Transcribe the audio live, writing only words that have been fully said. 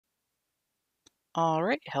All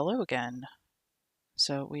right, hello again.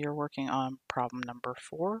 So we are working on problem number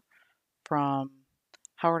 4 from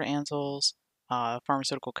Howard Ansel's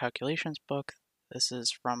Pharmaceutical Calculations book. This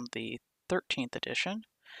is from the 13th edition.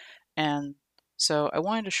 And so I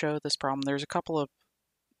wanted to show this problem. There's a couple of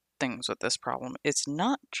things with this problem. It's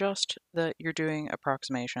not just that you're doing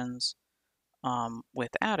approximations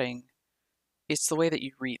with adding, it's the way that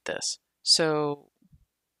you read this. So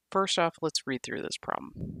first off, let's read through this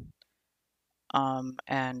problem.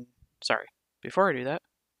 And sorry, before I do that,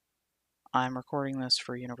 I'm recording this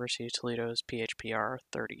for University of Toledo's PHPR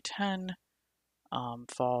 3010,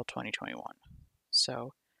 fall 2021.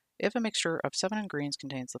 So, if a mixture of 7 ingredients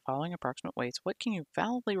contains the following approximate weights, what can you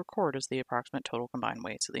validly record as the approximate total combined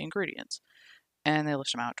weights of the ingredients? And they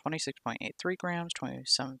list them out: 26.83 grams,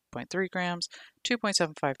 27.3 grams,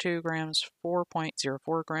 2.752 grams,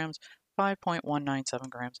 4.04 grams, 5.197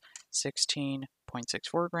 grams,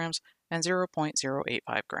 16.64 grams, and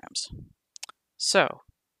 0.085 grams. So,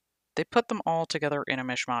 they put them all together in a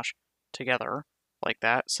mishmash together like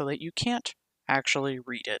that so that you can't actually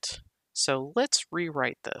read it. So let's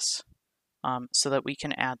rewrite this so that we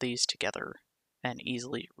can add these together and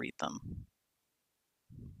easily read them.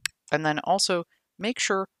 And then also make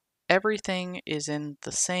sure everything is in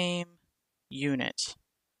the same unit,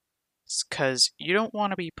 because you don't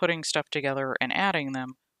want to be putting stuff together and adding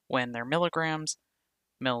them when they're milligrams,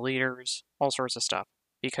 milliliters, all sorts of stuff,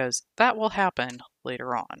 because that will happen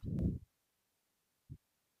later on.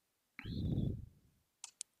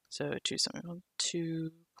 So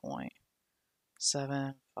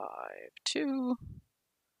 272.752,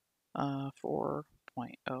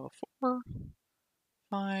 4.04,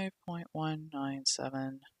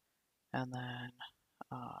 5.197, and then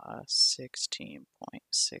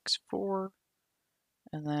 16.64,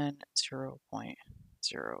 and then 0.085.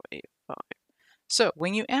 So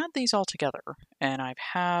when you add these all together, and I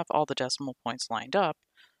have all the decimal points lined up,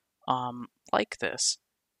 like this,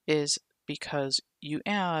 is because you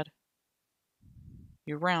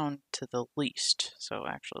round to the least. So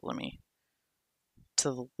actually,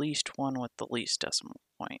 to the least one with the least decimal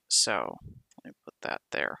point. So let me put that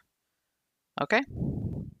there. Okay.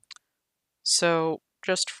 So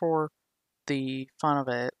just for the fun of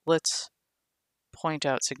it, let's point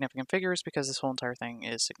out significant figures, because this whole entire thing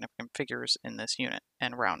is significant figures in this unit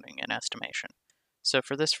and rounding and estimation. So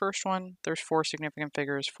for this first one, there's 4 significant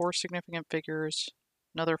figures,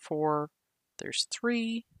 another 4, there's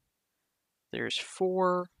 3, there's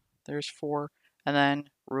 4, and then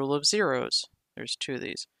rule of zeros. There's 2 of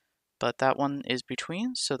these. But that one is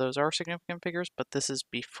between, so those are significant figures, but this is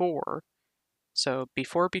before. So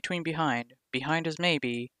before, between, behind. Behind is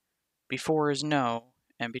maybe, before is no,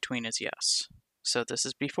 and between is yes. So this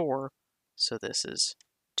is before, so this is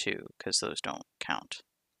 2, because those don't count.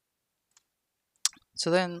 So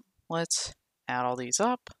then let's add all these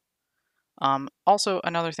up. Also,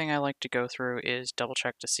 another thing I like to go through is double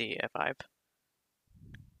check to see if I've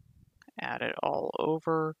added all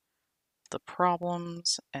over the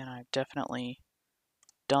problems, and I've definitely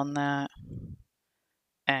done that.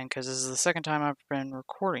 And because this is the second time I've been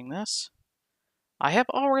recording this, I have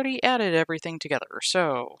already added everything together.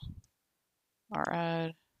 So our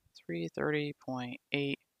add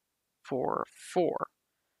 330.844.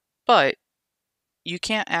 But you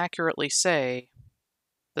can't accurately say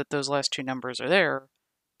that those last 2 numbers are there,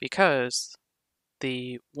 because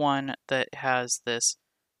the one that has this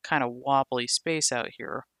kind of wobbly space out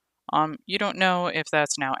here, you don't know if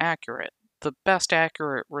that's now accurate. The best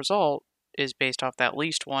accurate result is based off that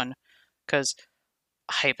least one, because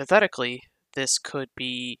hypothetically, this could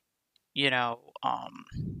be,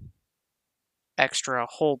 extra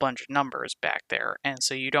whole bunch of numbers back there, and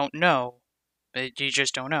so you don't know, you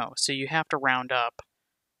just don't know. So you have to round up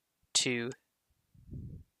to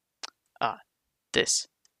this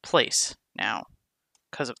place now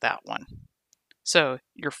because of that one. So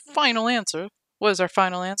your final answer, what is our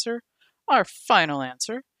final answer? Our final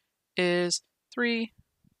answer is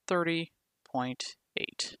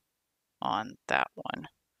 330.8 on that one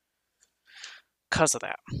because of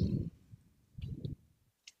that.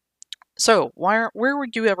 So where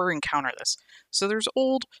would you ever encounter this? So there's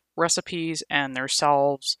old recipes and there's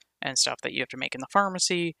solves and stuff that you have to make in the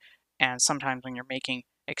pharmacy, and sometimes when you're making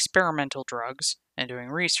experimental drugs and doing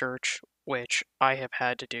research, which I have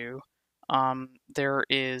had to do, there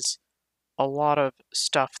is a lot of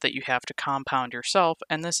stuff that you have to compound yourself,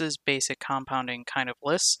 and this is basic compounding kind of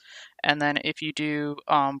lists. And then if you do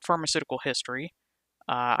pharmaceutical history,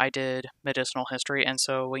 I did medicinal history, and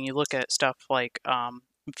so when you look at stuff like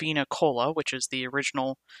Vena Cola, which is the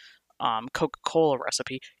original Coca-Cola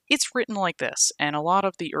recipe, it's written like this. And a lot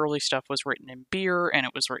of the early stuff was written in beer, and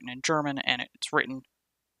it was written in German, and it's written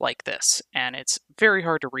like this. And it's very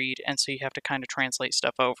hard to read, and so you have to kind of translate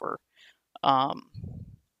stuff over.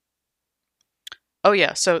 Oh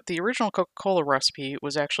yeah, so the original Coca-Cola recipe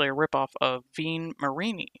was actually a ripoff of Vin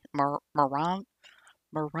Marani,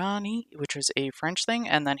 which was a French thing,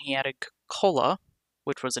 and then he added cola,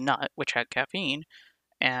 which was a nut, which had caffeine,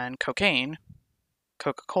 and cocaine,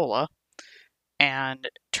 Coca-Cola, and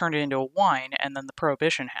turned it into a wine, and then the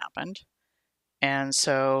Prohibition happened. And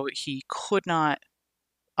so he could not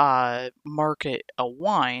market a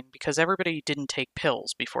wine because everybody didn't take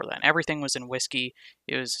pills before then. Everything was in whiskey.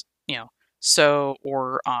 It was,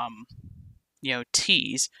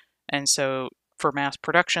 teas. And so for mass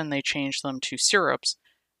production, they changed them to syrups.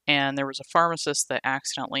 And there was a pharmacist that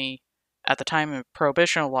accidentally, at the time of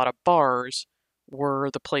Prohibition, a lot of bars were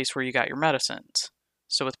the place where you got your medicines.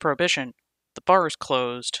 So with Prohibition, the bars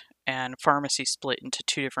closed and pharmacy split into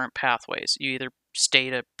two different pathways. You either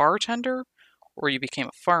stayed a bartender or you became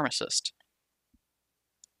a pharmacist.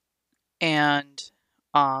 And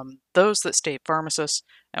those that stayed pharmacists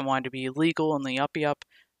and wanted to be legal in the uppy up,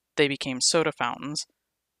 they became soda fountains.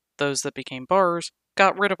 Those that became bars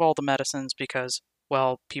got rid of all the medicines because,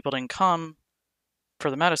 well, people didn't come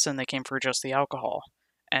for the medicine, they came for just the alcohol.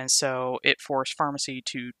 And so it forced pharmacy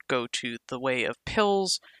to go to the way of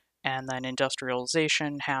pills, and then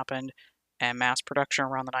industrialization happened and mass production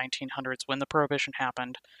around the 1900s when the Prohibition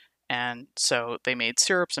happened. And so they made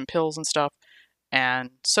syrups and pills and stuff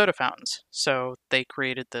and soda fountains. So they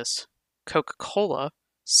created this Coca-Cola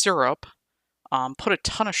syrup, put a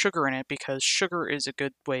ton of sugar in it because sugar is a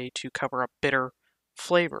good way to cover up bitter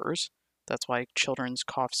flavors. That's why children's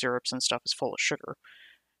cough syrups and stuff is full of sugar.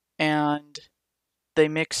 And they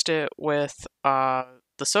mixed it with the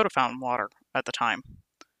soda fountain water at the time.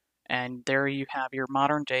 And there you have your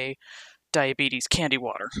modern day diabetes candy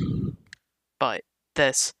water. But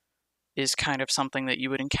this is kind of something that you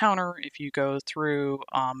would encounter if you go through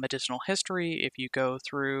medicinal history, if you go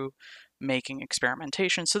through making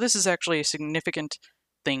experimentation. So this is actually a significant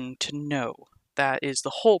thing to know. That is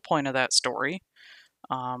the whole point of that story,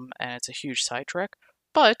 and it's a huge sidetrack.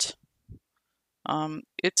 But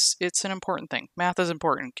it's an important thing. Math is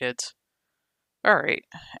important, kids. All right,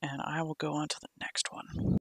 and I will go on to the next one.